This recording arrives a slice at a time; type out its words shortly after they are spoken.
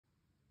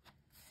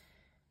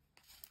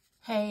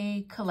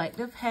Hey,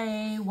 collective.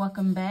 Hey,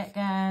 welcome back,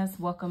 guys.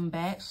 Welcome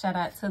back. Shout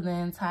out to the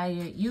entire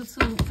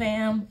YouTube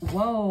fam.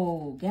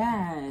 Whoa,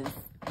 guys.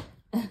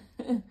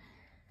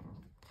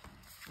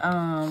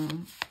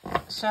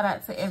 Shout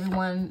out to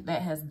everyone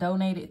that has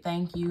donated.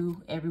 Thank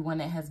you. Everyone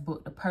that has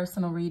booked a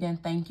personal reading.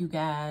 Thank you,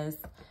 guys.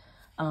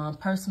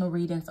 Personal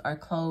readings are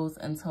closed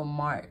until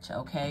March,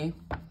 okay?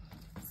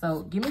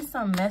 So give me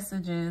some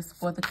messages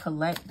for the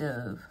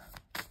collective.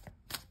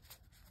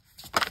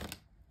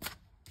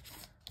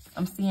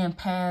 I'm seeing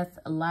past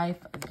life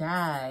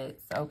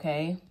guides,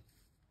 okay?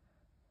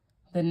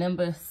 The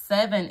number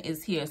 7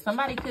 is here.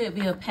 Somebody could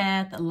be a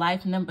path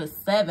life number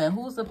 7.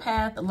 Who's a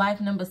path life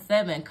number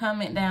 7?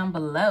 Comment down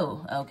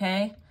below,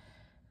 okay?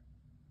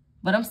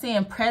 But I'm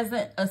seeing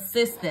present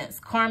assistance,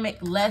 karmic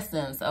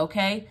lessons,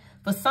 okay?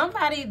 For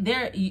somebody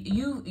there,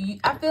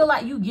 I feel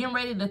like you getting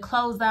ready to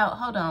close out.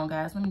 Hold on,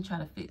 guys. Let me try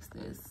to fix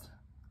this.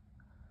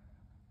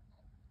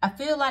 I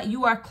feel like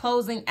you are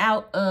closing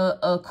out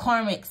a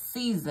karmic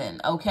season,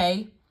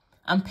 okay?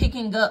 I'm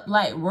picking up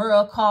like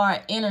world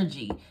card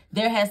energy.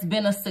 There has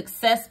been a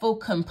successful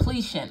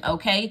completion,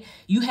 okay?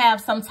 You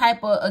have some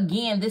type of,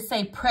 again, this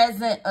say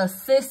present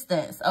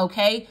assistance,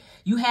 okay?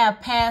 You have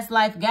past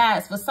life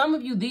guides. For some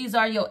of you, these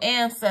are your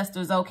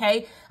ancestors,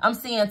 okay? I'm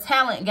seeing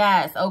talent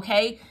guides,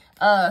 okay?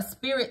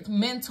 Spirit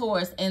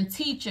mentors and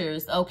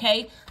teachers,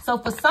 okay? So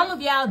for some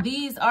of y'all,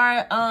 these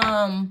are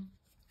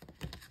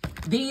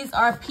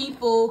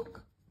people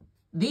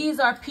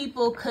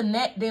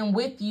connecting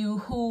with you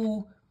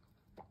who,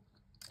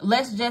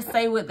 let's just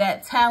say with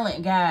that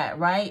talent guide,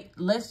 right?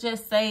 Let's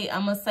just say,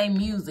 I'm going to say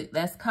music.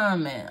 That's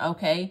common,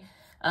 okay?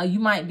 You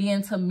might be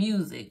into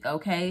music,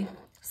 okay?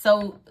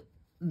 So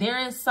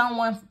there is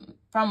someone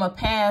from a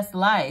past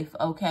life,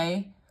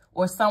 okay?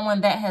 Or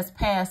someone that has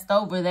passed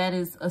over that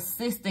is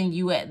assisting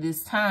you at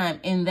this time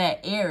in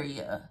that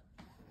area.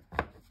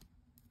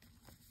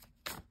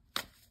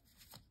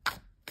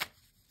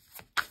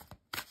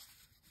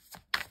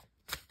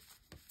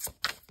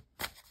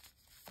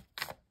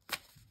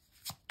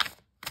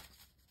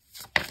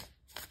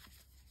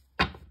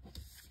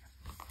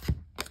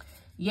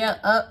 Yeah,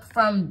 up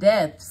from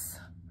deaths,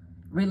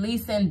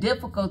 releasing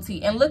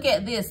difficulty. And look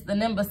at this, the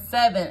number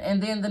 7, and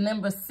then the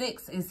number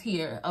 6 is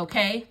here,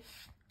 okay?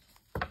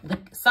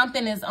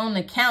 Something is on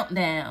the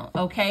countdown,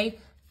 okay?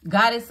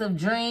 Goddess of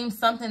dreams,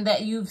 something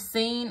that you've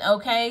seen,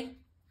 okay?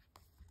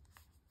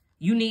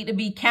 You need to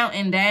be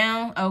counting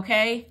down,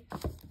 okay?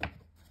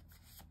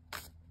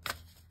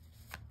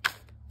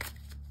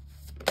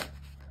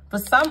 For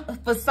some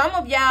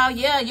of y'all,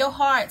 yeah, your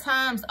hard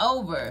time's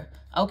over.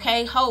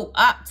 Okay, hope,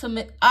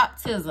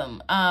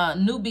 optimism,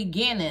 new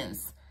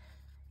beginnings.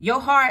 Your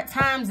hard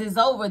times is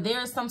over.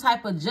 There is some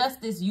type of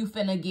justice you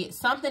finna get.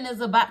 Something is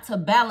about to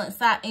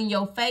balance out in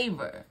your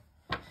favor.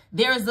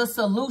 There is a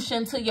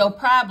solution to your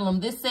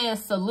problem. This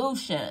says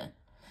solution.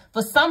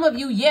 For some of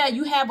you, yeah,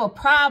 you have a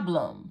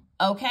problem,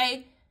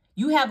 okay?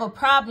 You have a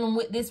problem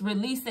with this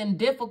releasing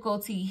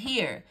difficulty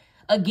here.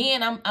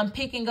 Again, I'm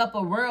picking up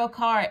a world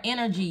card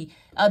energy.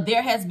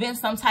 There has been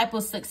some type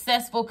of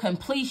successful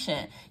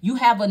completion. You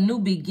have a new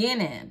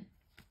beginning.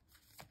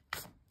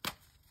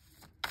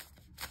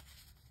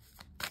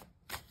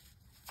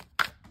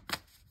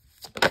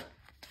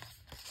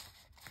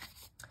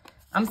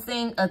 I'm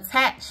seeing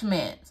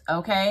attachment,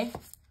 okay?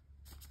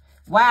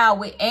 Wow,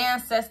 with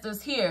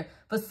ancestors here.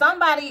 For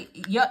somebody,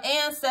 your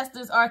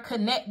ancestors are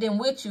connecting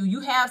with you.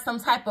 You have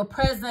some type of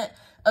present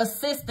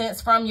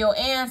assistance from your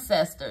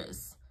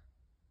ancestors.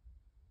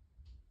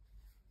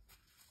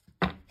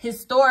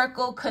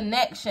 Historical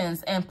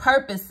connections and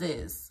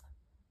purposes.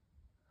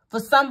 For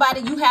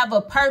somebody, you have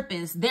a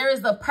purpose. There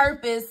is a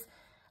purpose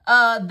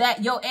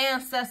that your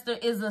ancestor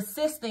is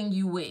assisting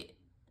you with.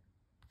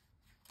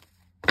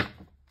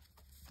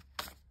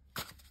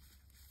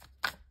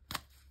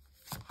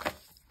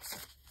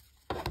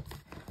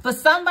 For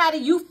somebody,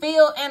 you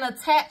feel an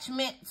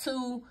attachment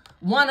to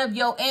one of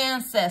your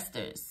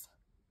ancestors.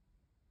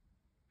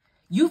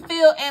 You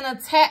feel an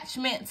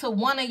attachment to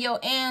one of your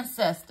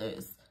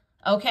ancestors,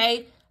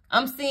 okay?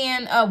 I'm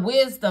seeing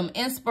wisdom,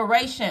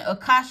 inspiration,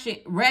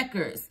 Akashic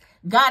records,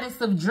 goddess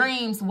of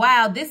dreams.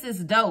 Wow, this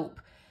is dope.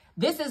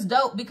 This is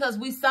dope because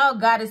we saw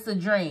goddess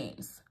of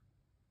dreams.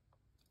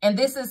 And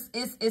this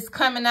is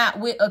coming out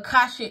with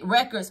Akashic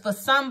records. For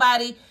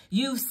somebody,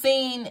 you've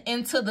seen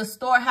into the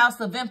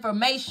storehouse of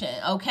information,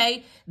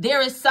 okay?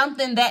 There is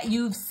something that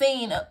you've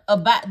seen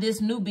about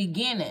this new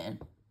beginning.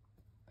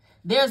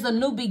 There's a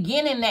new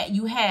beginning that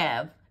you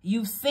have.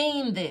 You've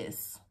seen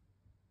this.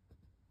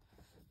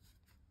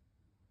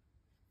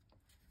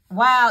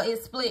 Wow,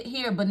 it's split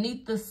here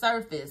beneath the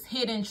surface,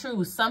 hidden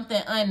truth,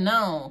 something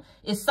unknown.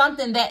 It's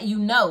something that you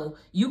know.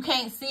 You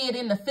can't see it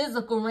in the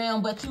physical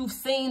realm, but you've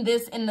seen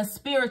this in the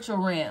spiritual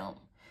realm.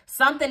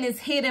 Something is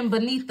hidden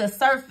beneath the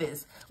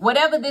surface.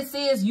 Whatever this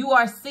is, you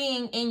are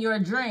seeing in your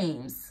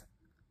dreams.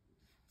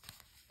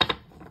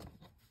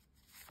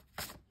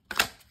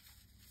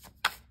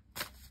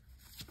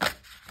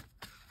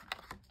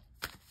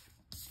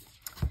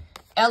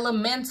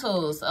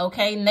 Elementals,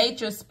 okay?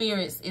 Nature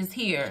spirits is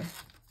here.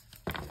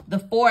 The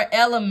 4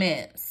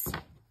 elements.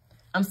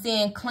 I'm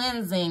seeing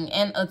cleansing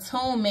and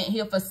attunement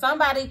here. For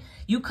somebody,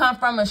 you come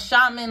from a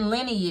shaman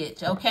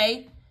lineage,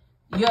 okay?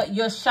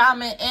 Your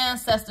shaman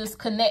ancestors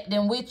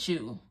connecting with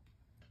you.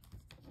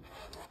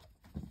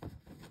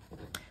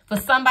 For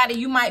somebody,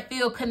 you might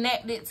feel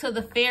connected to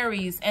the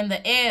fairies and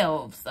the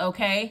elves,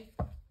 okay?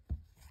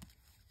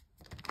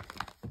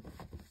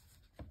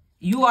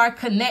 You are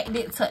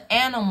connected to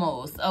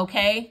animals,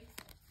 okay?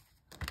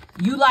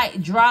 You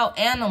like drought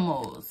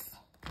animals.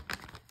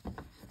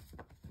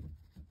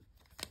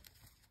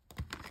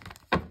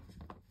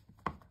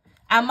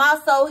 I'm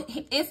also,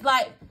 it's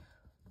like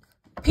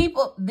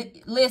people,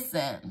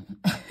 listen,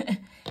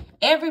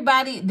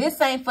 everybody,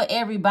 this ain't for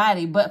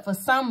everybody, but for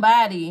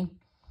somebody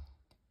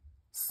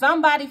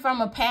from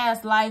a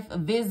past life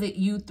visit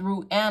you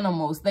through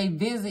animals. They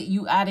visit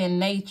you out in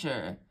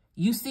nature.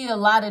 You see a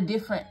lot of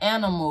different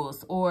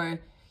animals, or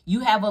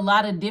you have a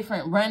lot of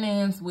different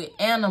run-ins with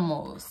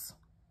animals.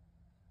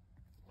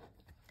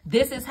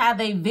 This is how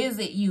they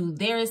visit you.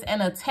 There is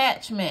an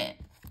attachment.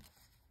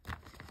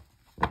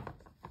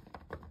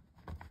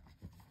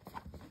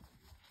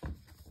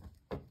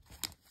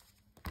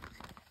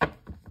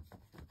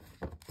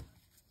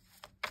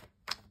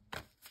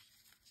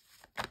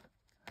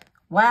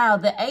 Wow,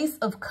 the Ace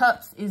of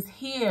Cups is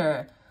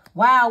here.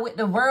 Wow, with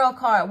the World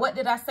card, what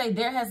did I say?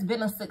 There has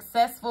been a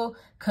successful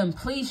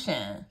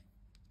completion.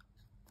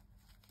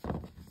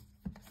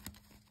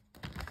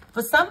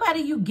 For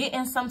somebody, you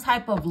getting some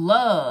type of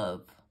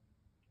love.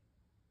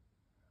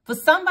 For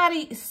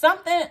somebody,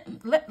 something,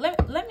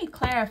 let me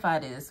clarify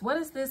this. What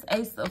is this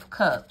Ace of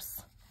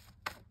Cups?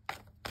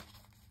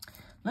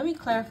 Let me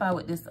clarify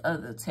with this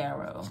other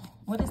tarot.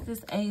 What is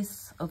this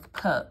Ace of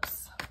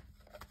Cups?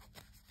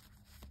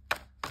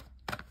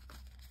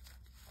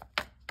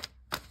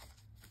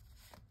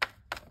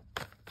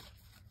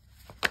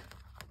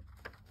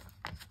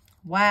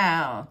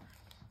 Wow,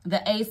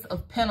 the Ace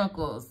of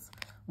Pentacles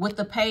with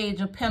the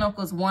Page of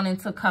Pentacles wanting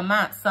to come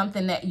out,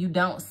 something that you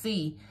don't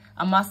see.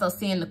 I'm also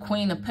seeing the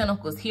Queen of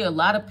Pentacles here, a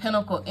lot of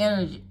Pentacle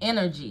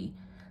energy.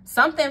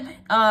 Something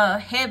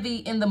heavy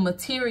in the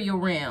material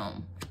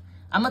realm.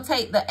 I'm going to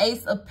take the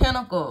Ace of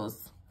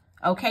Pentacles.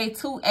 Okay,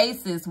 2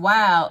 aces.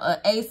 Wow, an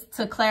ace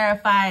to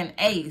clarify an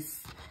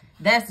ace.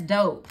 That's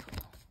dope.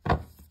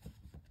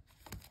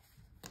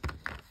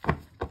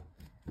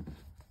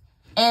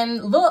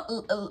 And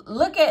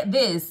look at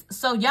this.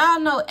 So y'all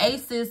know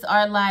aces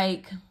are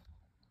like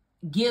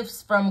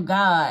gifts from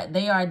God.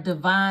 They are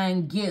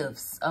divine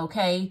gifts,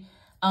 okay?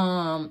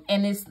 And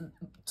it's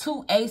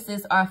 2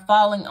 aces are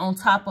falling on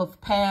top of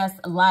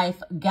past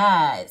life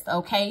guides,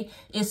 okay?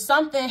 It's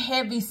something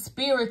heavy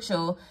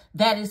spiritual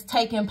that is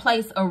taking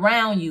place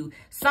around you.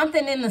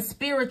 Something in the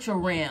spiritual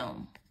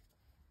realm.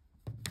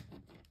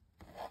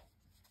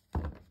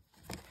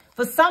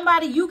 For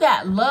somebody, you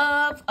got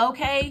love,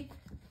 okay?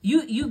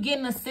 You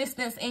getting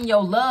assistance in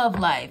your love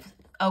life,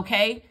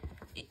 okay?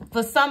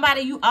 For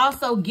somebody, you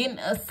also getting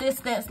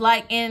assistance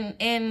like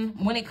in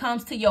when it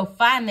comes to your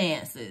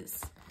finances.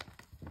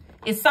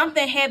 It's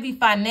something heavy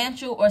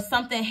financial or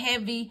something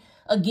heavy,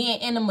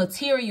 again, in the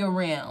material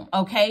realm,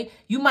 okay?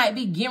 You might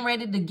be getting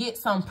ready to get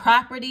some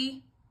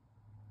property.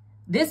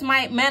 This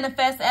might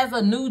manifest as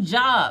a new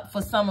job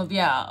for some of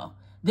y'all.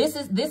 This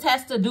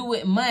has to do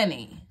with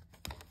money.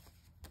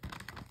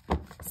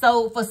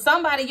 So for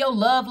somebody, your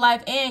love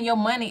life and your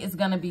money is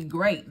going to be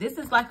great. This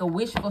is like a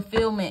wish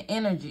fulfillment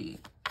energy.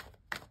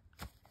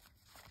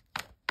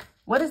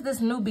 What is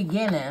this new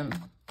beginning?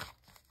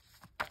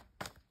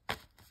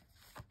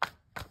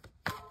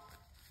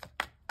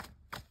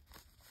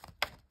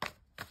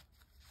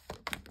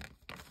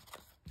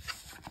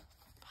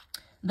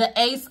 The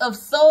Ace of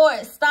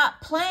Swords. Stop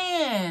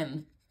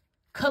playing.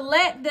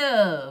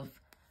 Collective.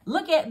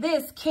 Look at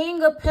this.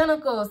 King of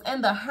Pentacles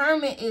and the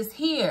Hermit is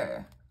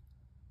here.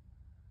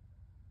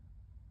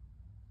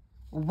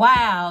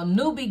 Wow,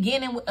 new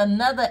beginning with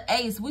another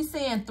ace. We're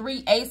seeing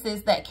 3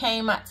 aces that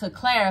came out to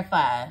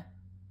clarify.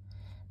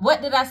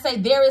 What did I say?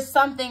 There is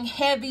something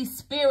heavy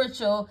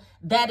spiritual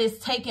that is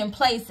taking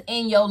place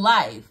in your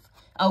life,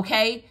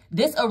 okay?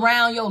 This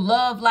around your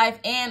love life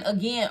and,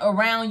 again,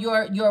 around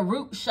your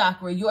root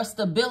chakra, your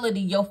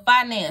stability, your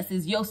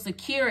finances, your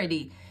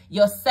security,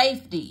 your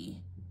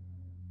safety.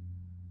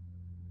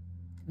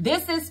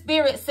 This is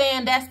Spirit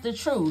saying that's the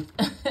truth.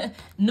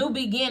 New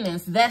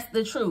beginnings, that's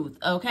the truth,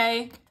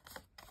 okay?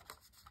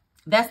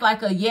 That's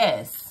like a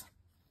yes.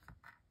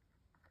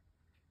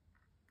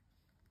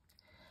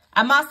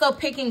 I'm also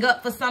picking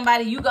up for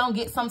somebody, you're going to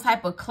get some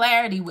type of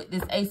clarity with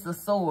this Ace of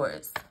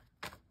Swords.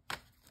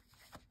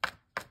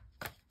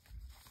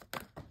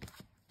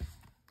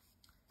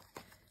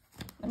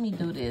 Let me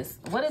do this.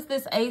 What is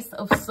this Ace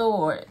of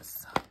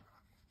Swords?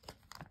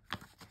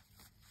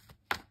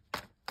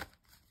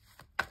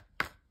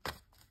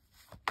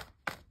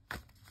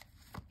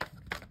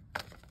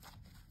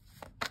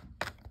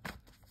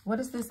 What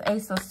is this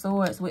Ace of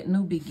Swords with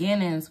new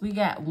beginnings? We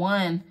got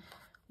 1.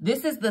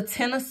 This is the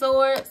 10 of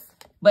Swords.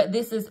 but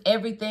this is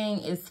everything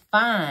is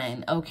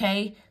fine,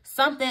 okay?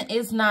 Something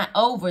is not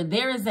over.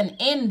 There is an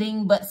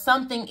ending, but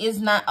something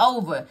is not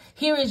over.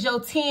 Here is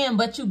your 10,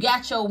 but you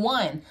got your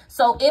 1.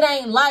 So it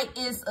ain't like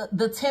it's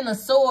the 10 of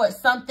swords,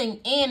 something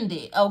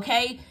ended,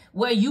 okay?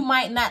 Where you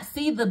might not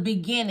see the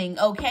beginning,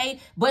 okay?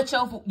 But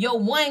your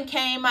 1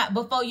 came out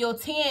before your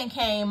 10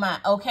 came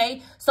out,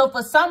 okay? So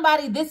for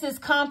somebody, this is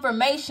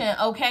confirmation,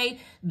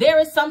 okay? There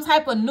is some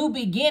type of new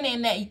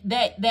beginning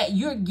that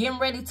you're getting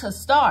ready to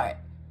start.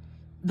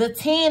 The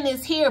 10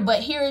 is here, but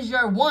here is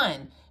your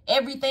 1.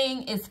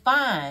 Everything is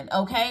fine,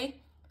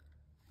 okay?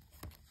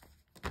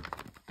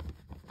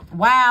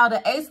 Wow,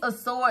 the Ace of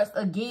Swords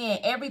again.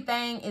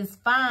 Everything is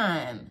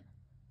fine.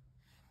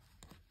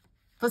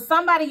 For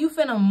somebody, you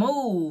finna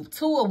move.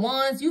 2 of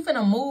Wands, you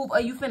finna move or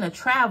you finna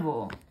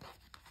travel.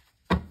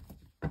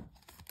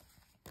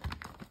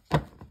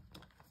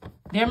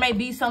 There may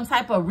be some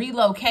type of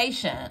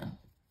relocation.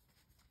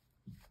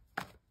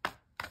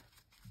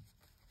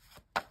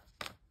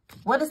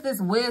 What is this?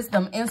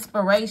 Wisdom,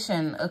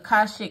 inspiration,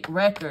 Akashic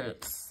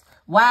records.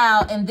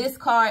 Wow, and this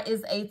card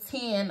is a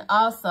 10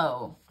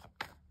 also.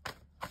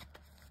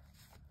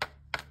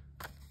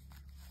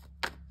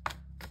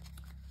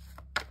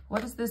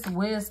 What is this?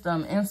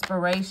 Wisdom,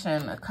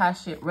 inspiration,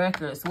 Akashic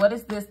records. What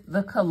is this?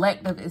 The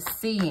collective is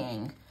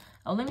seeing.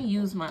 Oh, let me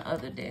use my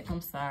other deck. I'm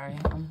sorry.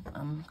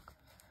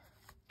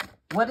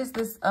 What is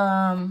this?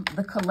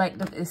 The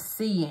collective is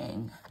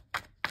seeing.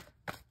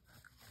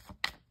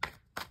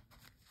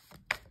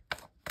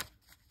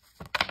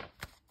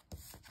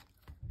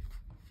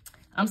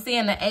 I'm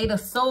seeing the 8 of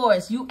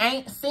Swords. You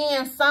ain't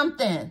seeing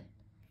something.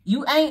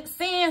 You ain't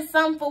seeing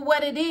something for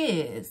what it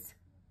is.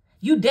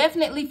 You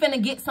definitely finna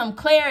get some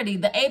clarity.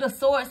 The 8 of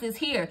Swords is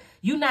here.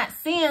 You not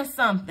seeing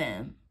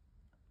something.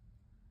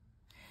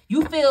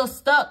 You feel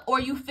stuck or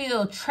you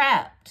feel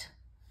trapped.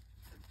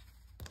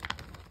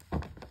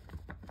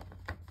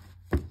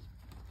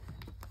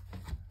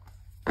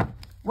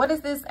 What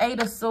is this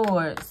 8 of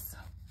Swords?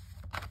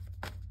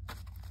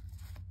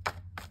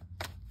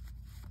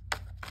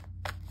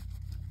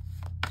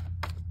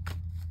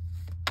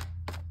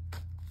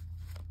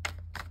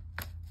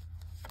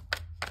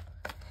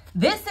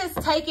 This is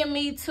taking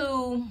me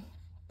to,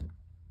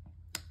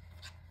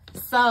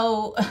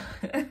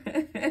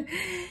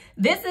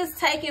 this is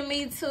taking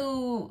me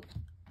to,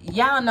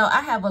 y'all know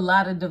I have a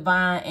lot of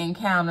divine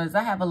encounters.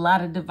 I have a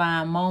lot of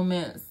divine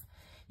moments.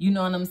 You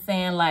know what I'm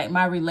saying? Like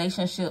my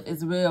relationship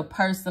is real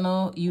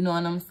personal. You know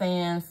what I'm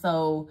saying?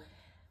 So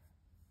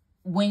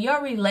when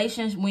your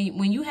relationship,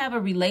 when you have a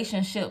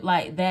relationship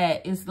like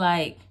that, it's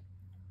like,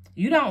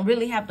 you don't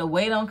really have to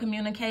wait on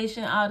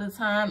communication all the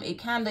time. It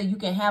kind of, you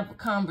can have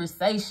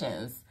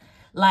conversations.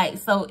 Like,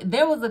 so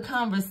there was a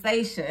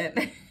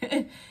conversation.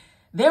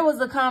 There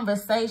was a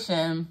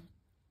conversation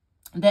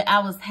that I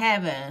was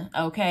having,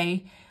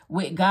 okay,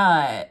 with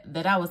God,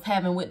 that I was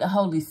having with the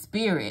Holy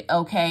Spirit,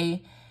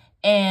 okay?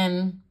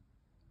 And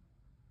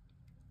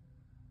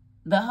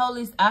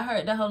I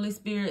heard the Holy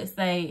Spirit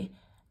say,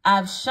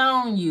 I've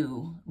shown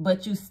you,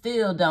 but you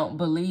still don't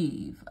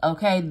believe,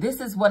 okay? This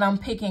is what I'm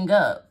picking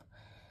up.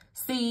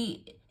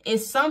 See,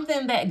 it's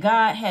something that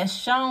God has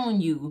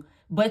shown you,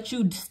 but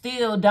you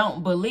still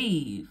don't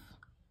believe.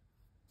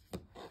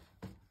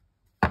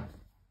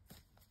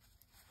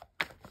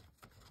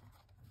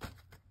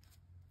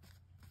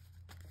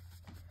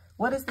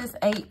 What is this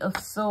 8 of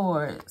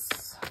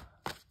Swords?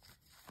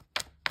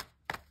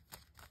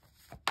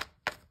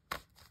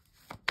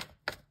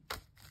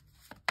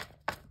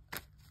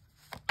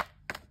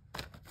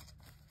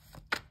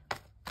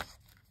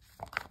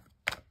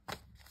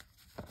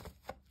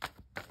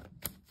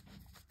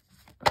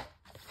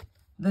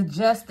 The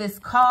Justice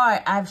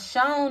card, I've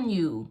shown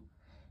you,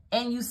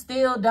 and you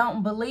still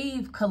don't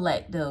believe,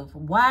 collective.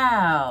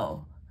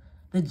 Wow.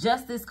 The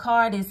Justice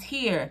card is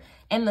here,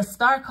 and the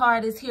Star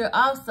card is here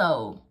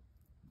also.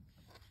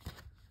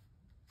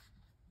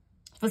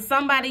 For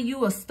somebody,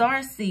 you a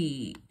star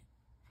seed.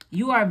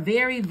 You are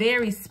very,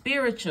 very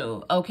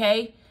spiritual,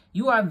 okay?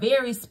 You are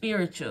very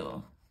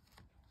spiritual.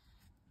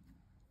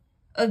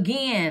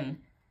 Again,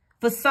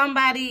 for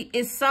somebody,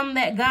 it's something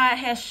that God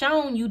has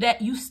shown you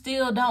that you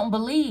still don't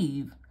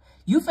believe.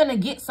 You finna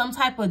get some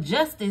type of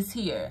justice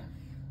here.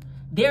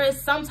 There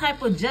is some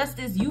type of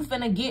justice you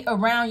finna get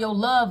around your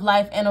love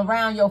life and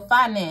around your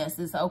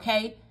finances,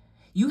 okay?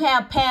 You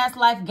have past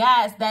life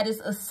guides that is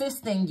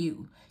assisting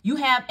you. You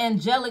have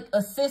angelic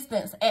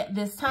assistance at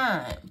this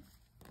time.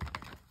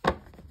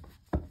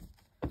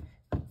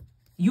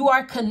 You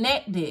are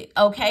connected,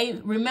 okay?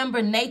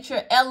 Remember,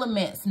 nature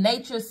elements,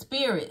 nature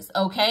spirits,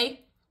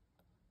 okay?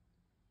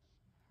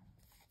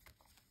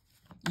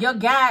 Your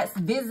guides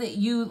visit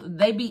you.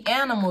 They be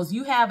animals.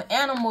 You have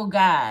animal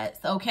guides,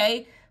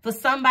 okay? For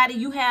somebody,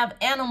 you have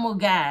animal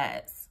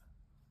guides.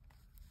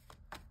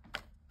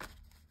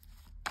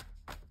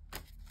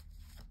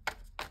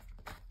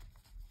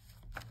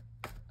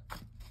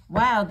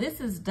 Wow, this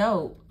is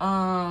dope.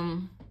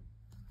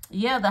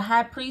 Yeah, the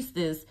High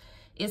Priestess.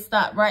 It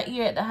stopped right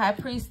here at the High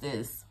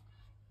Priestess.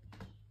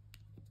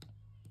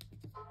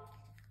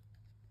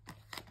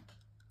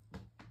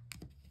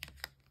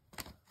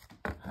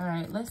 All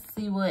right, let's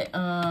see what,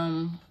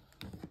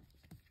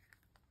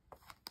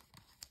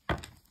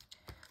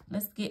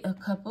 let's get a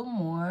couple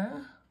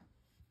more.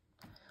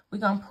 We're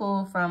going to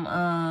pull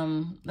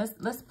from,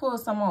 let's pull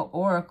some more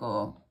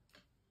Oracle.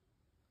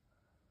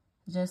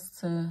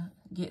 Just to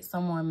get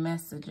some more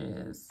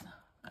messages.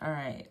 All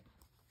right.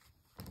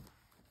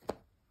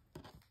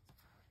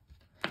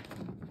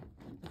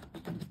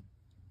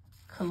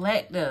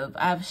 Collective,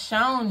 I've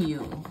shown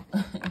you,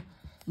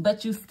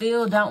 but you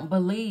still don't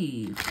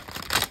believe.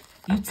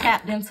 You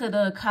tapped into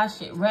the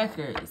Akashic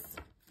records.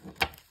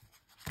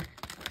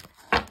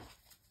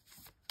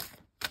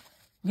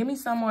 Give me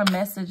some more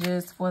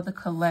messages for the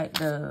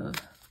collective.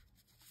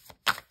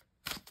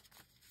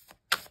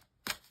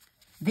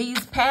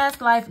 These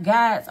past life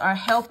guides are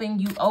helping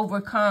you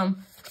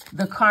overcome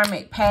the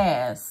karmic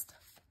past.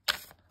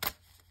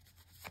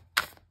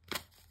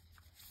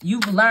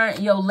 You've learned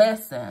your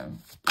lesson.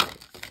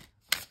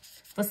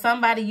 For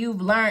somebody,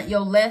 you've learned your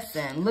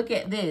lesson. Look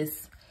at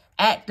this.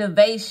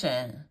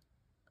 Activation.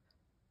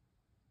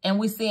 And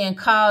we're seeing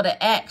call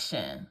to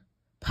action.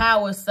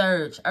 Power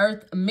surge.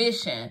 Earth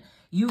mission.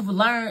 You've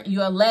learned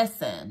your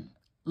lesson.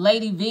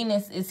 Lady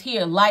Venus is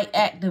here. Light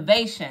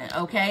activation.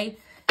 Okay.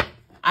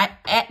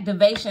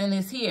 Activation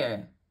is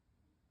here.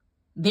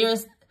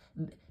 There's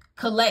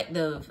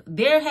collective.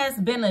 There has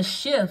been a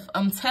shift.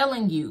 I'm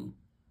telling you.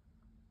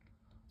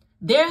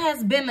 There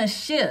has been a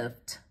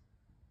shift.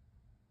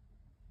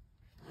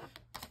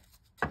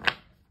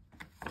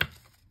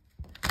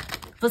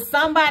 For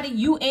somebody,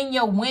 you in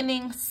your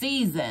winning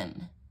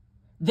season.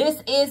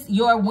 This is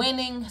your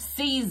winning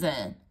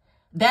season.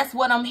 That's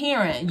what I'm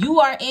hearing. You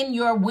are in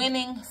your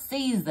winning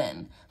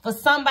season. For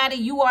somebody,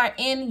 you are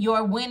in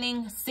your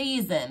winning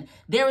season.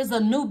 There is a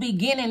new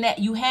beginning that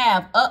you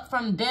have. Up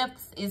from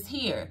depths is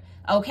here.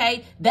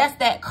 Okay? That's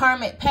that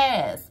karmic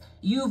past.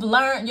 You've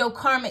learned your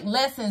karmic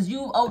lessons.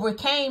 You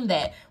overcame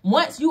that.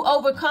 Once you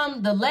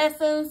overcome the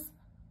lessons,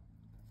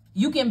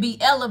 you can be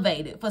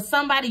elevated. For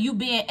somebody, you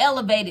being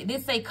elevated,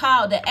 this a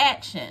call to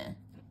action.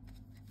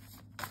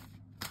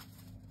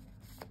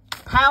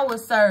 Power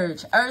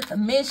surge, earth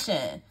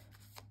mission.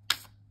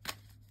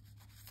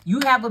 You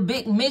have a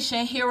big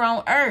mission here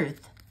on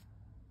earth.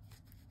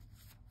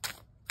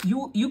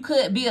 You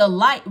could be a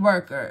light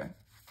worker.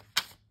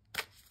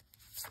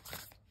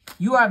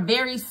 You are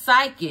very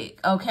psychic,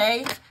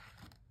 okay?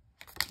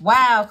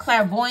 Wow,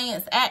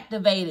 clairvoyance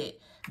activated.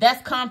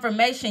 That's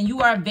confirmation. You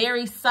are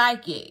very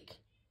psychic.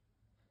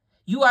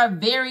 You are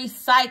very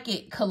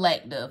psychic,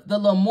 collective. The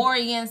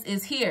Lemurians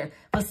is here.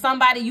 For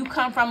somebody, you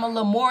come from a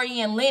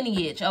Lemurian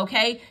lineage,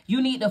 okay?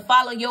 You need to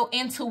follow your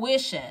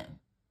intuition.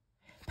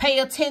 Pay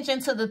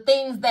attention to the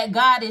things that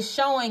God is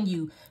showing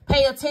you.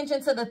 Pay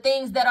attention to the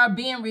things that are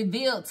being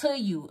revealed to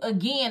you.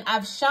 Again,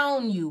 I've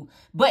shown you,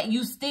 but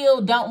you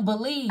still don't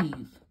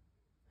believe.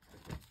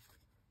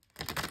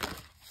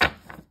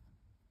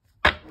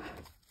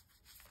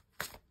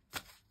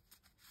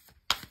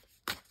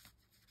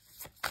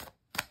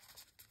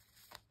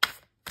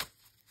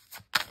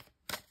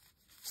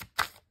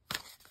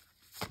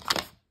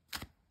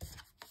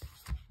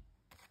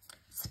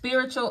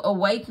 Spiritual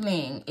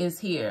awakening is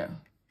here.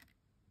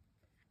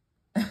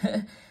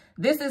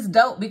 This is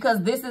dope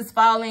because this is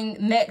falling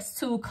next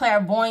to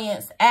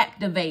clairvoyance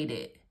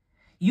activated.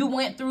 You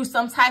went through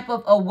some type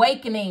of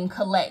awakening,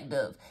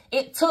 collective.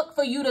 It took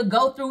for you to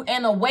go through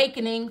an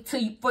awakening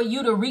for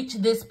you to reach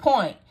this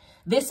point.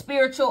 This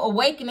spiritual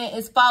awakening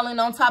is falling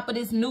on top of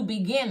this new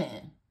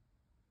beginning.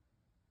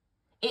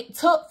 It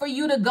took for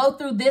you to go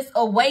through this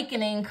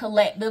awakening,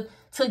 collective,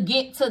 to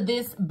get to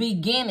this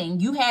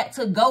beginning. You had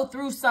to go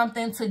through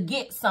something to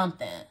get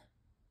something.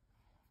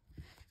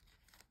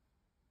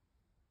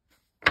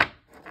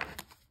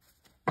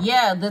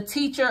 Yeah, the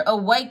teacher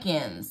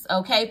awakens,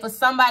 okay? For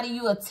somebody,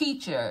 you a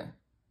teacher.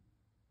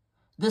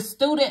 The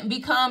student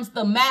becomes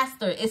the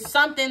master. It's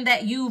something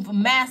that you've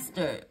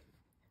mastered.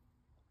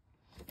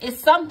 It's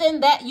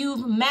something that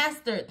you've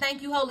mastered.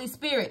 Thank you, Holy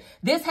Spirit.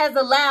 This has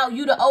allowed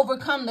you to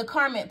overcome the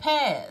karmic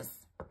past.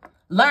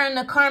 Learn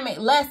the karmic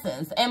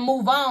lessons and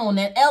move on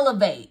and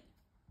elevate.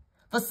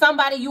 For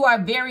somebody, you are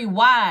very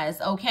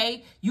wise,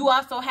 okay? You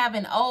also have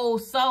an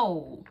old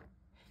soul.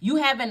 You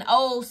have an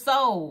old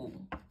soul.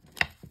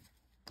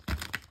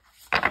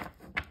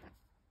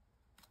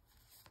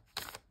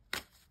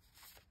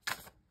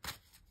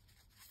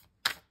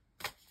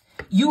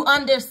 You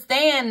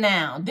understand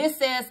now. This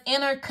says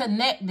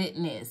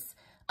interconnectedness,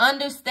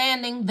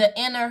 understanding the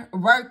inner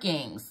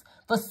workings.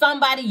 For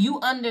somebody, you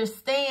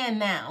understand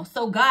now,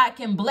 so God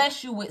can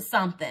bless you with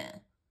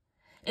something.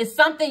 It's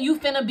something you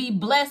finna be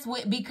blessed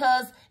with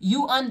because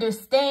you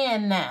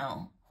understand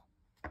now.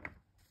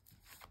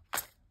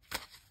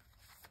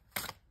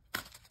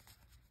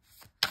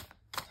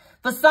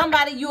 For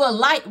somebody, you a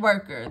light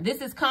worker.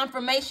 This is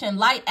confirmation,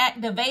 light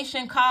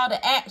activation, call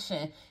to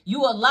action.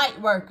 You a light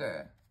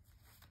worker.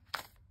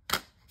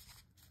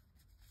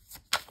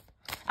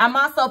 I'm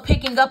also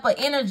picking up an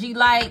energy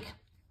like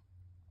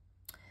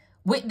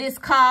with this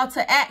call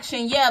to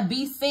action. Yeah,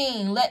 be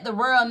seen. Let the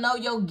world know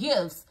your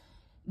gifts.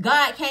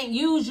 God can't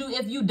use you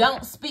if you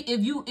don't speak,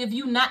 if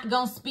you not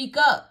gonna speak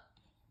up.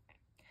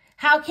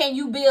 How can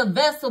you be a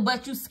vessel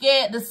but you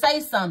scared to say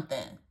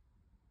something?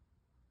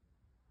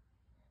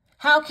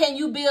 How can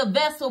you be a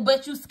vessel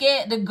but you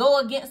scared to go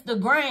against the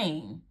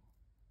grain?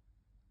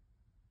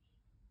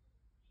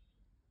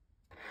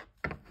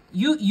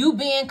 You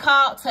being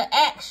called to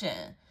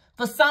action.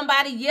 For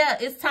somebody, yeah,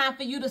 it's time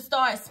for you to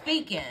start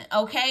speaking,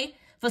 okay?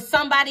 For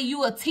somebody,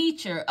 you a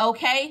teacher,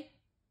 okay?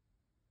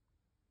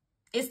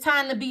 It's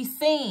time to be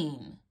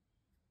seen.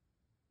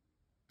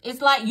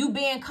 It's like you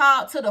being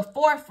called to the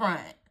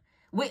forefront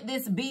with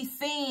this be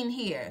seen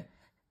here.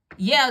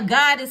 Yeah,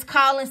 God is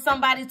calling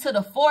somebody to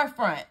the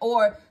forefront,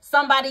 or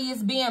somebody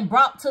is being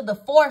brought to the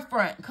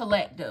forefront,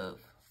 collective.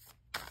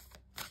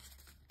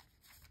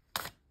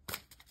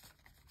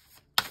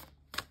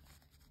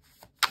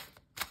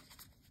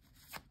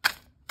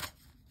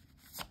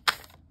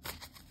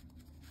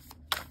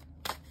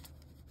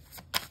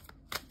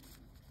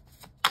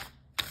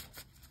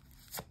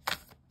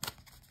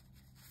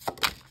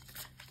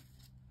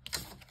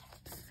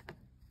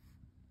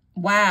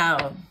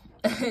 Wow.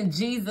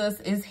 Jesus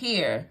is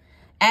here.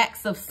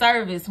 Acts of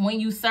service. When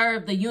you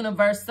serve, the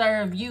universe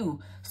serve you.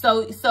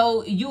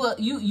 So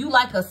you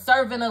like a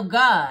servant of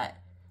God.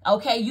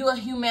 Okay, you a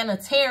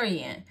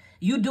humanitarian.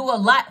 You do a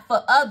lot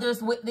for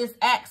others with this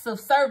acts of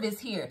service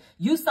here.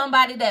 You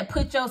somebody that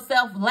put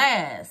yourself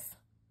last.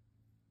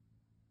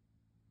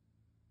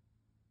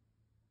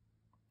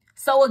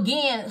 So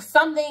again,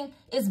 something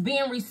is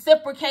being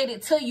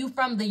reciprocated to you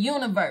from the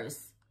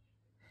universe.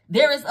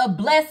 There is a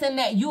blessing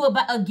that you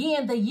about,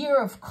 again, the year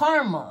of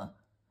karma.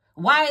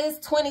 Why is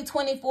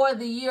 2024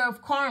 the year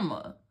of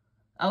karma?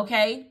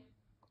 Okay.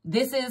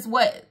 This is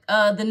what?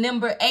 The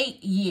number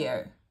 8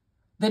 year.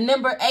 The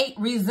number 8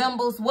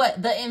 resembles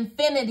what? The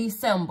infinity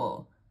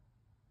symbol.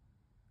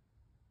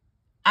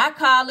 I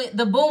call it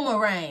the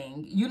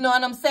boomerang. You know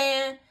what I'm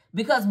saying?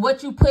 Because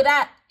what you put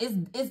out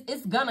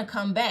it's gonna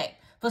come back.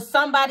 For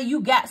somebody,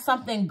 you got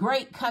something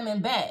great coming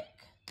back.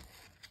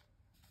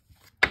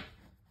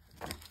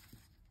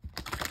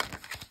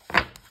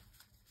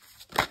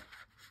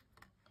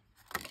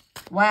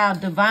 Wow,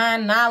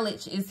 divine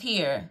knowledge is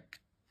here.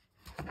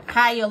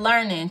 Higher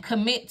learning.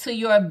 Commit to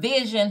your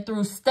vision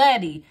through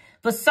study.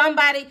 For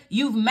somebody,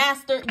 you've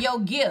mastered your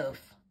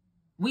gift.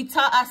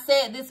 I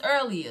said this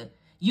earlier.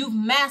 You've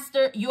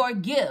mastered your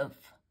gift.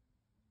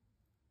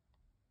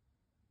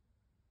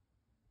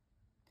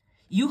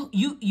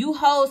 You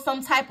hold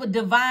some type of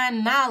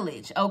divine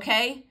knowledge,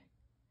 okay?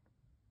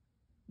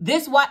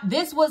 This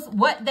was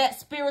what that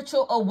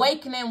spiritual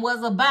awakening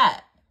was about.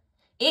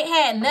 It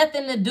had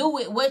nothing to do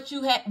with what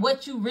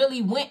you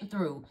really went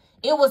through.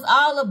 It was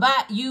all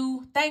about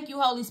you. Thank you,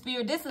 Holy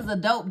Spirit. This is a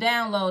dope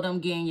download I'm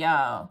getting,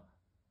 y'all.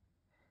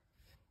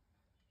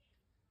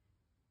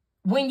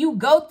 When you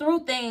go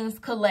through things,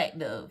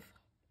 collective,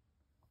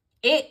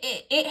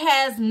 it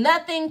has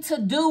nothing to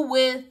do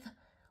with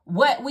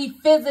what we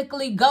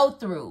physically go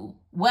through.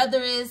 Whether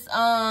it's,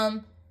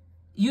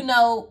 you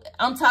know,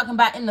 I'm talking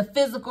about in the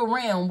physical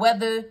realm,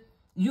 whether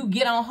you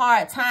get on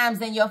hard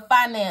times and your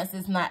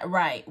finances not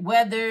right,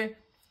 whether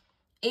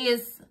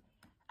it's,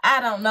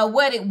 I don't know,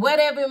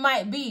 whatever it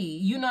might be,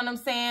 you know what I'm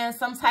saying?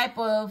 Some type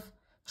of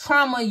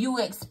trauma you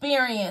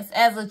experience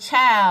as a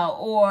child,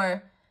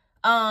 or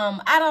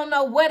I don't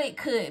know what it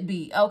could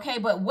be, okay?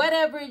 But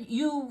whatever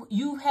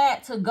you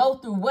had to go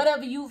through,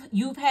 whatever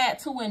you've had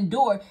to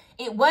endure,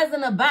 it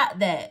wasn't about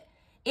that.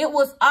 It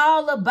was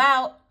all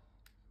about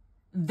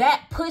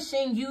that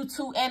pushing you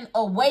to an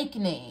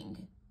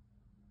awakening.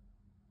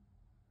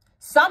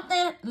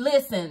 Something,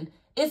 listen,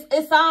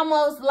 it's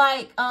almost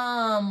like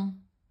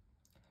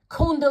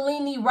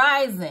Kundalini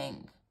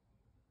rising.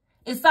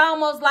 It's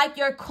almost like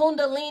your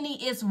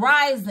Kundalini is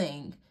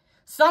rising.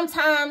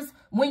 Sometimes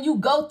when you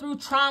go through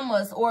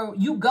traumas or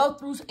you go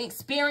through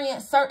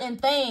experience certain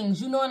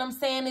things, you know what I'm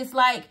saying? It's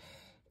like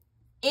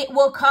it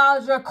will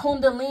cause your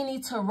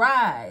Kundalini to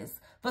rise.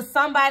 For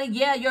somebody,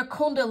 yeah, your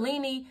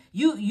Kundalini,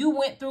 you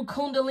went through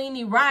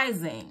Kundalini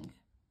rising.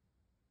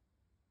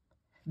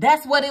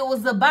 That's what it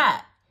was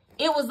about.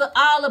 It was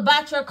all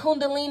about your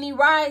Kundalini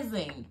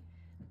rising.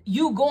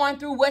 You going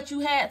through what you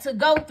had to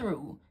go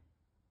through.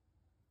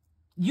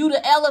 You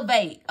to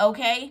elevate,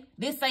 okay?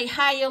 This a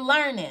higher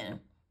learning.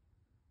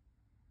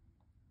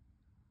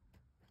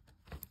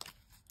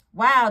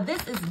 Wow,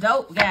 this is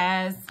dope,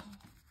 guys.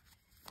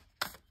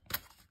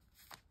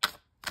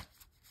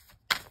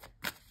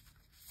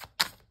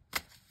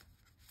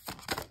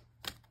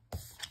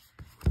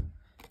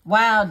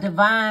 Wow,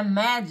 divine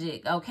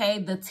magic, okay?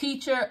 The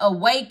teacher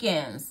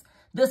awakens.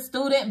 The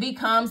student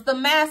becomes the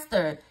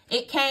master.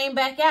 It came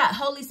back out.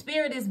 Holy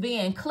Spirit is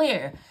being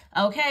clear.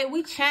 Okay,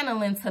 we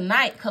channeling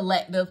tonight,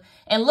 collective.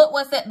 And look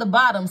what's at the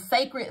bottom.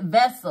 Sacred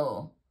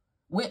vessel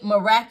with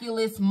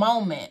miraculous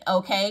moment,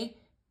 okay?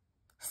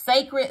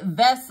 Sacred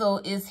vessel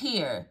is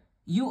here.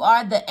 You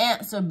are the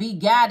answer. Be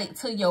guided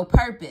to your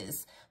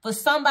purpose. For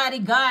somebody,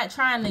 God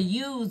trying to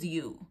use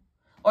you.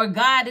 or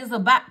God is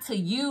about to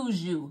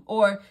use you,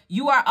 or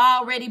you are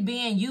already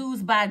being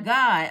used by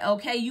God,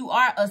 okay? You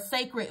are a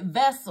sacred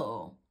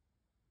vessel.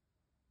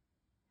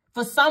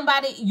 For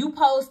somebody, you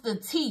supposed to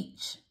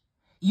teach.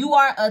 You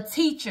are a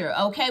teacher,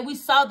 okay? We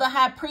saw the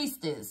high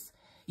priestess.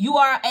 You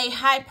are a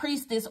high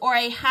priestess or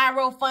a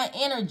Hierophant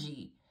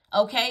energy,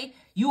 okay?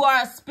 You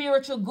are a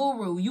spiritual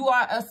guru. You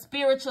are a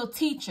spiritual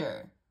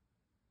teacher.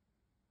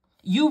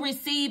 You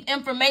receive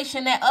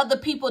information that other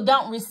people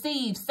don't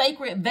receive.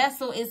 Sacred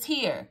vessel is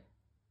here.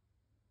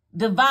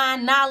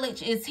 Divine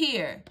knowledge is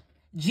here.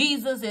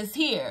 Jesus is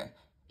here.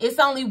 It's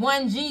only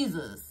one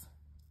Jesus.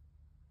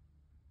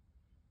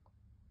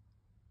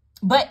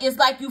 But it's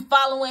like you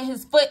following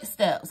his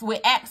footsteps with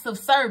acts of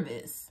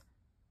service.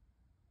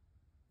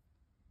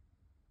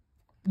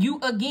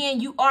 You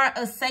are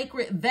a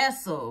sacred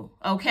vessel,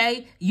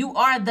 okay? You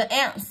are the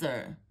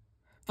answer.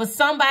 For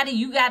somebody,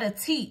 you got to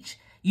teach.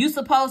 You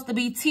supposed to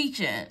be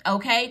teaching,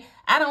 okay?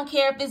 I don't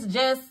care if it's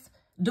just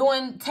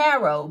doing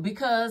tarot,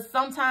 because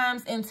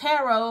sometimes in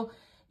tarot,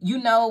 you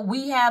know,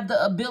 we have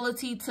the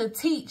ability to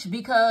teach,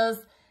 because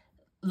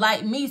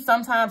like me,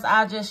 sometimes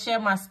I'll just share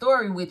my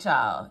story with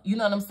y'all. You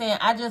know what I'm saying?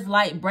 I just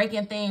like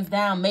breaking things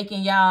down,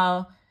 making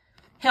y'all,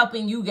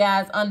 helping you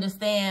guys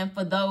understand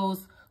for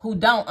those who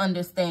don't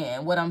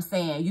understand what I'm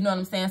saying. You know what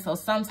I'm saying? So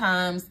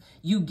sometimes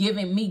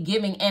me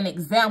giving an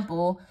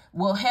example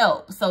will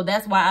help. So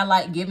that's why I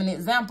like giving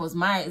examples.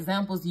 My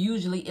examples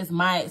usually is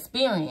my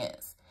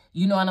experience.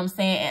 You know what I'm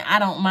saying? And I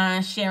don't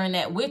mind sharing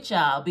that with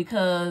y'all,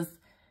 because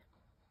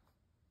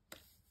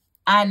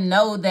I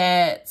know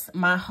that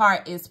my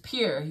heart is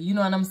pure. You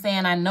know what I'm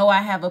saying? I know I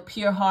have a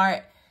pure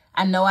heart.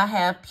 I know I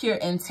have pure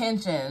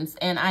intentions.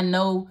 And I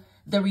know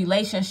the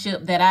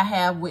relationship that I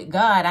have with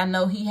God. I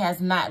know he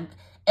has not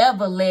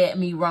ever led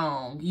me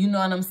wrong. You know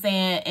what I'm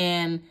saying?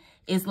 And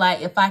it's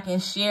like, if I can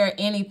share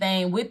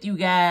anything with you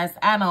guys,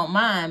 I don't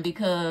mind,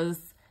 because,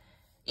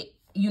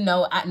 you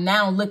know,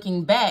 now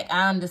looking back,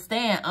 I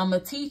understand I'm a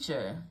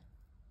teacher.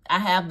 I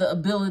have the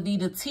ability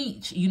to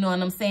teach. You know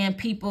what I'm saying?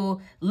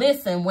 People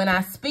listen when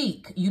I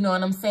speak. You know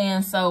what I'm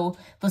saying? So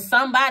for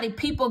somebody,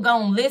 people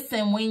gonna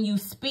listen when you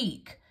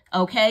speak,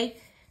 okay?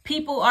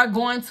 People are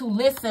going to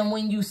listen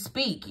when you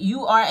speak.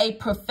 You are a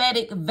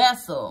prophetic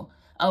vessel,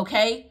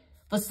 okay?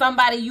 For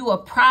somebody, you a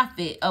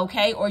prophet,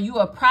 okay? Or you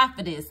a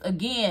prophetess.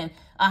 Again,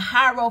 a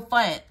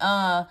Hierophant,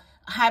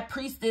 high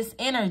priestess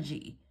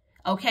energy,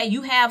 okay?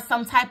 You have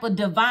some type of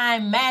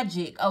divine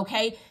magic,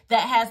 okay,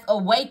 that has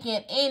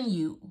awakened in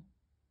you.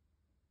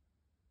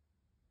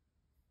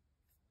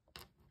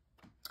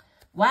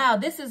 Wow,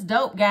 this is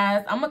dope,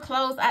 guys. I'm going to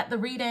close out the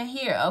reading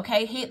here,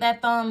 okay? Hit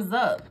that thumbs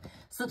up.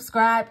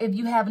 Subscribe if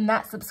you have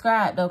not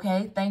subscribed,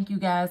 okay? Thank you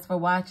guys for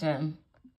watching.